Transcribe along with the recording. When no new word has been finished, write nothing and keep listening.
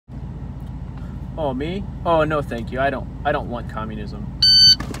Oh, me? Oh, no, thank you. I don't want communism.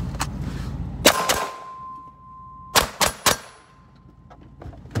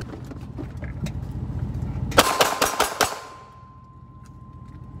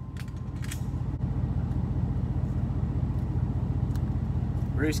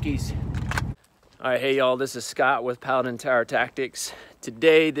 Brewskis. All right, hey y'all, this is Scott with Paladin Tower Tactics.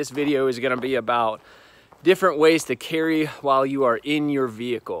 Today, this video is gonna be about different ways to carry while you are in your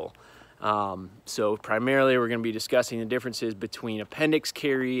vehicle. So primarily we're gonna be discussing the differences between appendix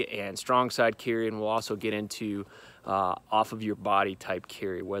carry and strong side carry, and we'll also get into off of your body type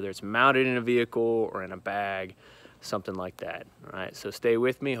carry, whether it's mounted in a vehicle or in a bag, something like that. All right, so stay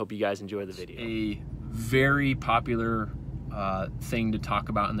with me. Hope you guys enjoy the video. A very popular thing to talk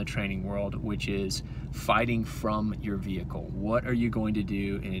about in the training world, which is fighting from your vehicle. What are you going to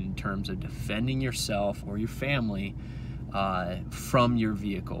do in terms of defending yourself or your family from your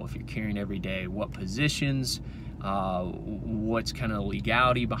vehicle? If you're carrying every day, what positions, what's kind of the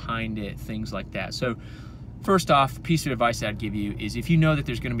legality behind it, things like that. So first off, piece of advice I'd give you is if you know that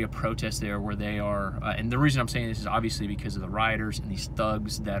there's going to be a protest there where they are, and the reason I'm saying this is obviously because of the rioters and these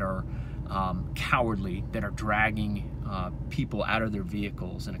thugs that are cowardly, that are dragging people out of their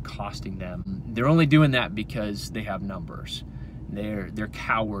vehicles and accosting them. They're only doing that because they have numbers. They're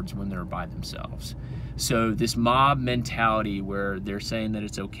cowards when they're by themselves. So this mob mentality where they're saying that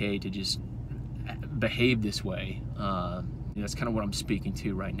it's okay to just behave this way, that's kind of what I'm speaking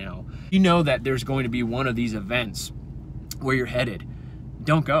to right now. You know that there's going to be one of these events where you're headed.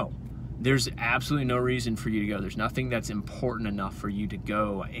 Don't go. There's absolutely no reason for you to go. There's nothing that's important enough for you to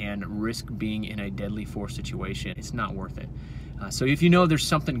go and risk being in a deadly force situation. It's not worth it. So if you know there's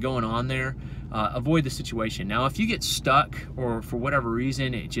something going on there, avoid the situation. Now, if you get stuck or for whatever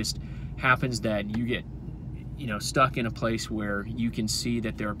reason, it just happens that you get stuck in a place where you can see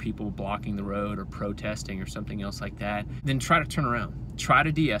that there are people blocking the road or protesting or something else like that, then try to turn around. Try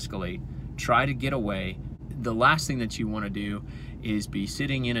to de-escalate. Try to get away. The last thing that you want to do is be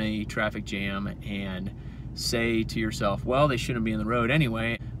sitting in a traffic jam and say to yourself, well, they shouldn't be in the road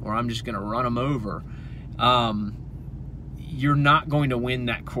anyway, or I'm just going to run them over. You're not going to win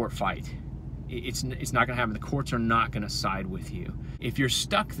that court fight. It's not going to happen. The courts are not going to side with you. If you're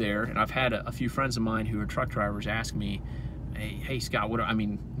stuck there, and I've had a few friends of mine who are truck drivers ask me, hey Scott, what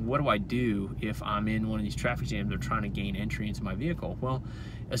do I do if I'm in one of these traffic jams? They're trying to gain entry into my vehicle. Well,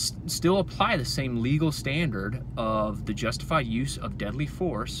 still apply the same legal standard of the justified use of deadly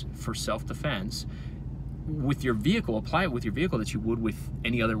force for self-defense with your vehicle. Apply it with your vehicle that you would with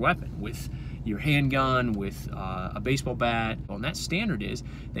any other weapon, with your handgun, with a baseball bat. And that standard is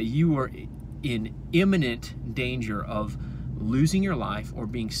that you are in imminent danger of losing your life or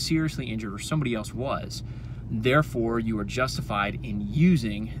being seriously injured, or somebody else was. Therefore, you are justified in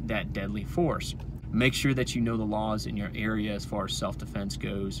using that deadly force. Make sure that you know the laws in your area as far as self-defense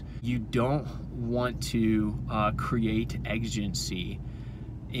goes. You don't want to create exigency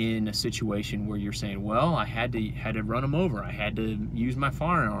in a situation where you're saying, well, I had to run them over. I had to use my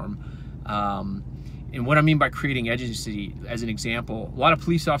firearm. And what I mean by creating exigency, as an example, a lot of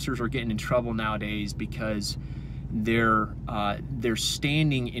police officers are getting in trouble nowadays because they're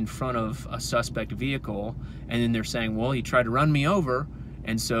standing in front of a suspect vehicle, and then they're saying, well, he tried to run me over,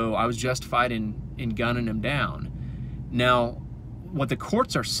 and so I was justified in gunning him down. Now, what the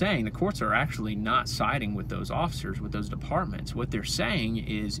courts are saying, the courts are actually not siding with those officers, with those departments. What they're saying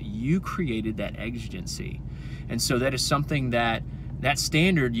is you created that exigency. And so that is something that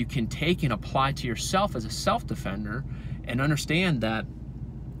standard you can take and apply to yourself as a self-defender, and understand that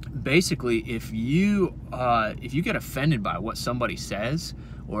basically if you get offended by what somebody says,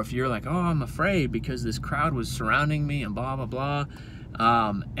 or if you're like, oh, I'm afraid because this crowd was surrounding me and blah, blah, blah,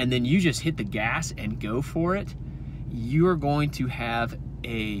 and then you just hit the gas and go for it, you're going to have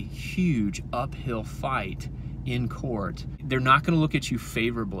a huge uphill fight in court. They're not going to look at you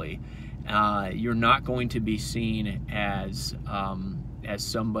favorably. You're not going to be seen as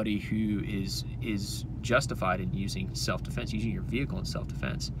somebody who is justified in using self-defense, using your vehicle in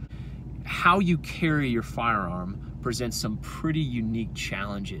self-defense. How you carry your firearm presents some pretty unique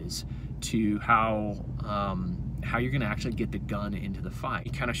challenges to how you're going to actually get the gun into the fight.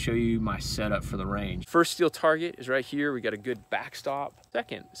 I kind of show you my setup for the range. First steel target is right here. We got a good backstop.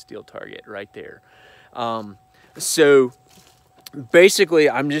 Second steel target right there. So basically,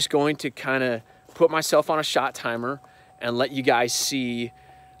 I'm just going to kind of put myself on a shot timer and let you guys see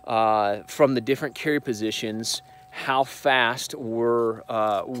from the different carry positions how fast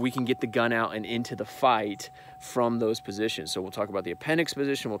we can get the gun out and into the fight from those positions. So we'll talk about the appendix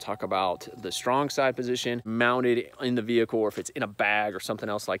position, we'll talk about the strong side position, mounted in the vehicle, or if it's in a bag or something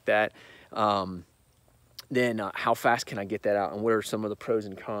else like that. Then how fast can I get that out, and what are some of the pros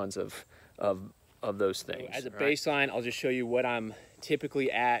and cons of those things? As a baseline, I'll just show you what I'm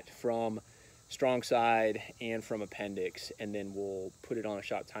typically at from strong side and from appendix, and then we'll put it on a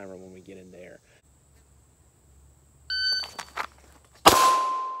shot timer when we get in there.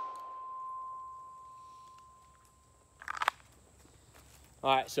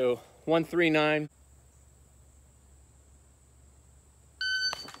 All right, so 139.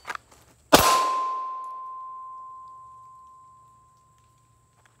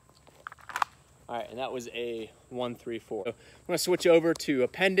 All right, and that was a 134. So I'm gonna switch over to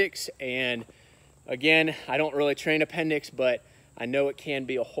appendix, and again, I don't really train appendix, but I know it can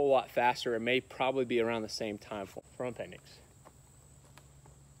be a whole lot faster. It may probably be around the same time from appendix.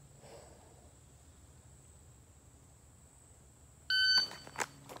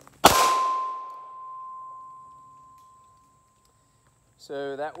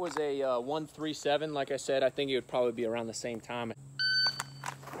 So that was a 137. Like I said, I think it would probably be around the same time.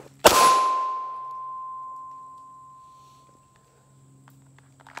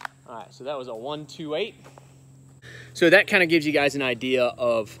 All right, so that was a 128. So that kind of gives you guys an idea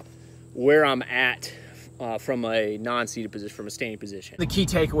of where I'm at from a non-seated position, from a standing position. The key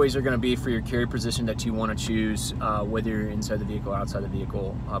takeaways are going to be for your carry position that you want to choose, whether you're inside the vehicle or outside the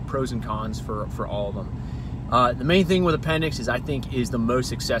vehicle, pros and cons for all of them. The main thing with appendix is, I think, is the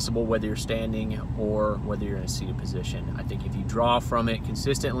most accessible, whether you're standing or whether you're in a seated position. I think if you draw from it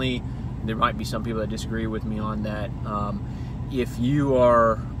consistently, there might be some people that disagree with me on that. If you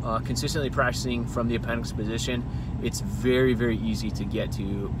are consistently practicing from the appendix position, it's very, very easy to get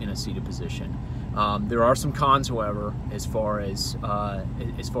to in a seated position. There are some cons, however, as far as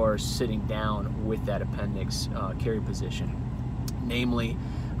sitting down with that appendix carry position. Namely,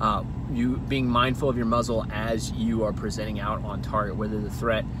 you being mindful of your muzzle as you are presenting out on target. Whether the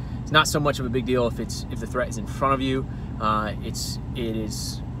threat, it's not so much of a big deal if the threat is in front of you. It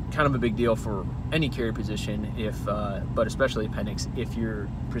is kind of a big deal for any carry position, but especially appendix, if you're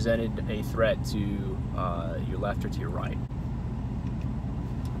presented a threat to your left or to your right.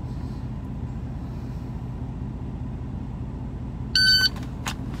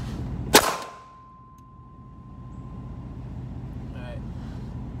 All right,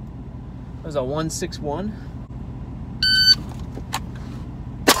 that was a 161.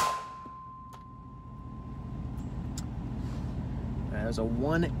 That was a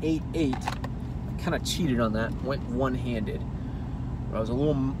 188. I kind of cheated on that, went one-handed. I was a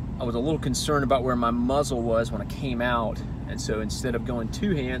little concerned about where my muzzle was when I came out, and so instead of going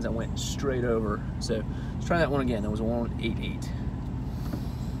two hands, I went straight over. So let's try that one again. That was a 188.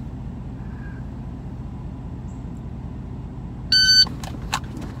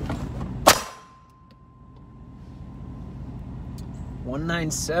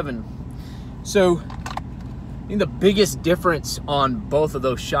 .197. So I think the biggest difference on both of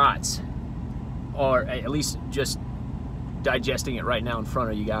those shots, or at least just digesting it right now in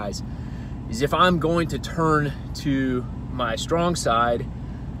front of you guys, is if I'm going to turn to my strong side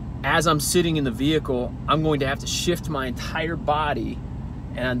as I'm sitting in the vehicle, I'm going to have to shift my entire body,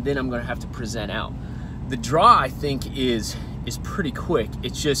 and then I'm going to have to present out. The draw, I think, is pretty quick.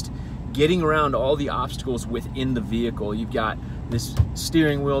 It's just getting around all the obstacles within the vehicle. You've got this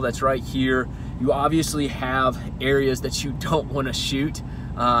steering wheel that's right here. You obviously have areas that you don't want to shoot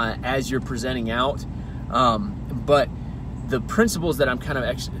as you're presenting out, but the principles that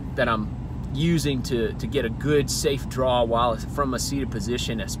I'm using to get a good safe draw while from a seated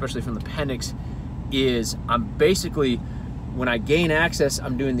position, especially from the appendix, is I'm basically, when I gain access,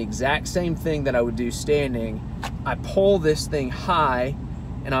 I'm doing the exact same thing that I would do standing. I pull this thing high,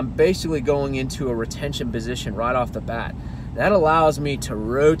 and I'm basically going into a retention position right off the bat. That allows me to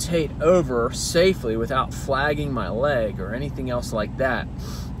rotate over safely without flagging my leg or anything else like that.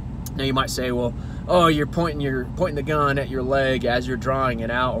 Now you might say, well, oh, you're pointing the gun at your leg as you're drawing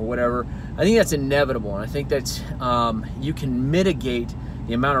it out or whatever. I think that's inevitable, and I think that you can mitigate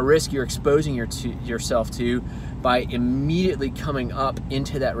the amount of risk you're exposing yourself to by immediately coming up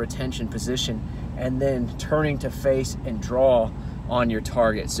into that retention position and then turning to face and draw on your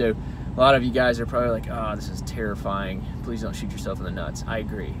target. So a lot of you guys are probably like, oh, this is terrifying. Please don't shoot yourself in the nuts. I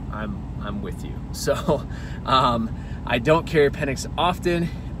agree. I'm with you. So I don't carry appendix often,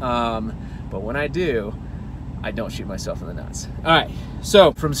 but when I do, I don't shoot myself in the nuts. All right,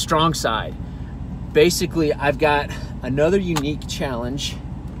 so from strong side, basically I've got another unique challenge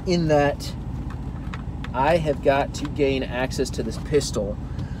in that I have got to gain access to this pistol,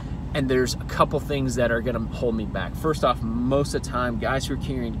 and there's a couple things that are gonna hold me back. First off, most of the time, guys or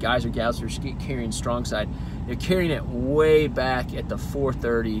gals who are carrying strong side, they're carrying it way back at the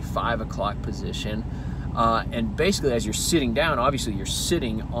 4:30, 5 o'clock position. And basically as you're sitting down, obviously you're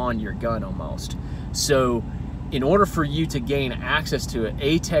sitting on your gun almost. So in order for you to gain access to it,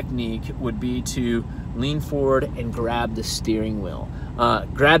 a technique would be to lean forward and grab the steering wheel.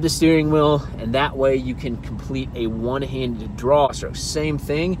 Grab the steering wheel, and that way you can complete a one-handed draw stroke. Same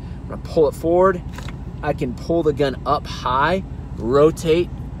thing, I'm gonna pull it forward. I can pull the gun up high, rotate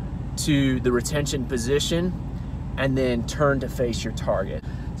to the retention position, and then turn to face your target.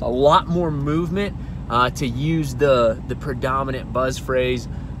 It's a lot more movement. To use the predominant buzz phrase,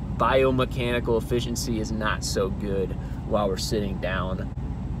 biomechanical efficiency is not so good while we're sitting down.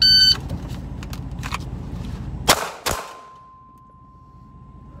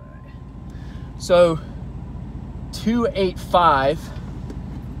 So 285,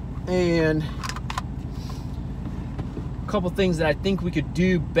 and a couple things that I think we could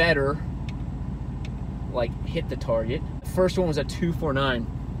do better, like hit the target. The first one was a 249.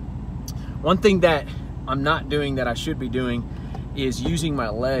 One thing that I'm not doing that I should be doing is using my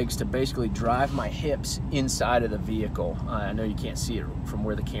legs to basically drive my hips inside of the vehicle. I know you can't see it from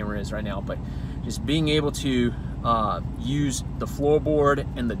where the camera is right now, but just being able to use the floorboard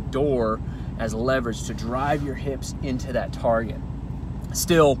and the door as leverage to drive your hips into that target.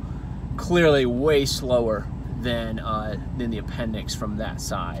 Still clearly way slower than the appendix from that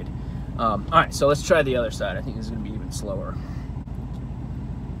side. All right, so let's try the other side. I think this is gonna be even slower.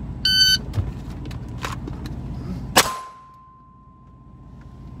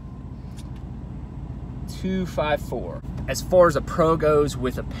 254. As far as a pro goes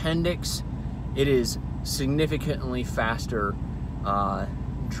with appendix, it is significantly faster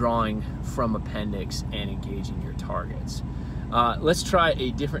drawing from appendix and engaging your targets. Let's try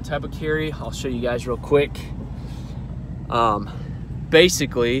a different type of carry. I'll show you guys real quick.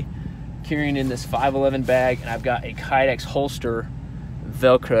 Basically, carrying in this 511 bag, and I've got a Kydex holster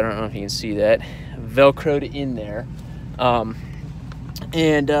Velcro. I don't know if you can see that. Velcroed in there.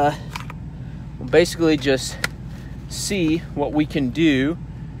 We'll basically just see what we can do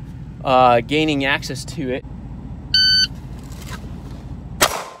gaining access to it.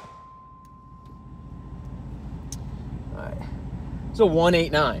 All right. It's a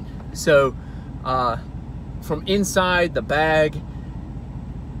 189. So from inside the bag,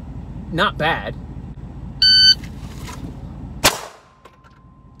 not bad.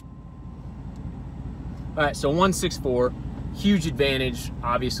 All right, so 164, huge advantage.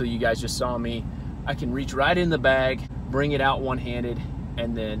 Obviously, you guys just saw me. I can reach right in the bag, bring it out one-handed,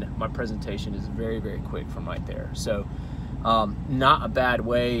 and then my presentation is very, very quick from right there. So not a bad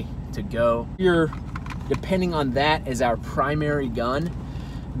way to go. You're depending on that as our primary gun.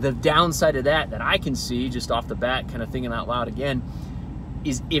 The downside of that I can see just off the bat, kind of thinking out loud again,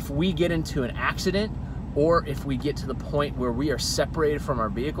 is if we get into an accident or if we get to the point where we are separated from our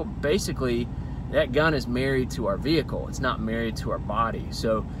vehicle, basically that gun is married to our vehicle. It's not married to our body.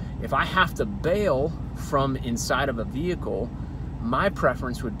 So if I have to bail from inside of a vehicle, my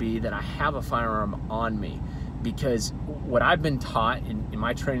preference would be that I have a firearm on me, because what I've been taught in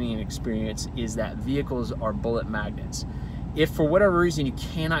my training and experience is that vehicles are bullet magnets. If for whatever reason you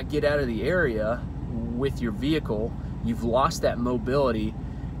cannot get out of the area with your vehicle, you've lost that mobility,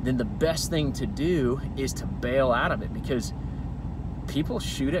 then the best thing to do is to bail out of it, because people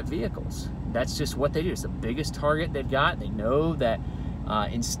shoot at vehicles. That's just what they do. It's the biggest target they've got. They know that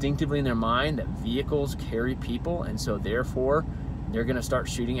instinctively in their mind that vehicles carry people, and so therefore they're gonna start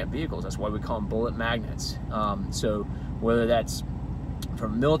shooting at vehicles. That's why we call them bullet magnets. So whether that's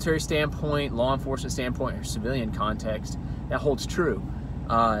from a military standpoint, law enforcement standpoint, or civilian context, that holds true.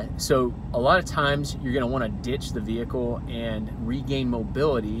 So a lot of times you're gonna wanna ditch the vehicle and regain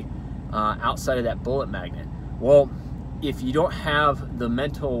mobility outside of that bullet magnet. Well, if you don't have the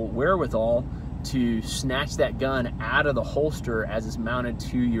mental wherewithal to snatch that gun out of the holster as it's mounted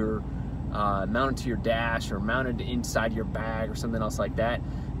to your dash or mounted inside your bag or something else like that,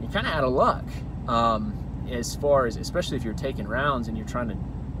 you're kind of out of luck. As far as, especially if you're taking rounds and you're trying to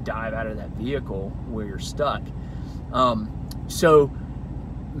dive out of that vehicle where you're stuck. So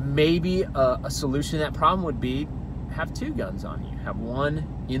maybe a solution to that problem would be have two guns on you. Have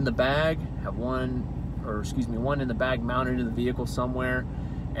one in the bag, one in the bag mounted in the vehicle somewhere,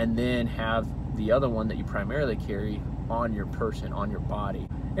 and then have the other one that you primarily carry on your person, on your body.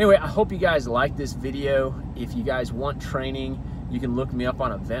 Anyway, I hope you guys like this video. If you guys want training, you can look me up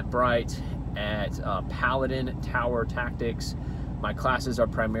on Eventbrite at Paladin Tower Tactics. My classes are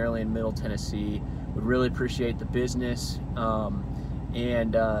primarily in Middle Tennessee. Would really appreciate the business.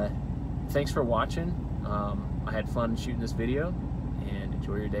 And thanks for watching. I had fun shooting this video, and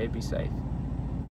enjoy your day. Be safe.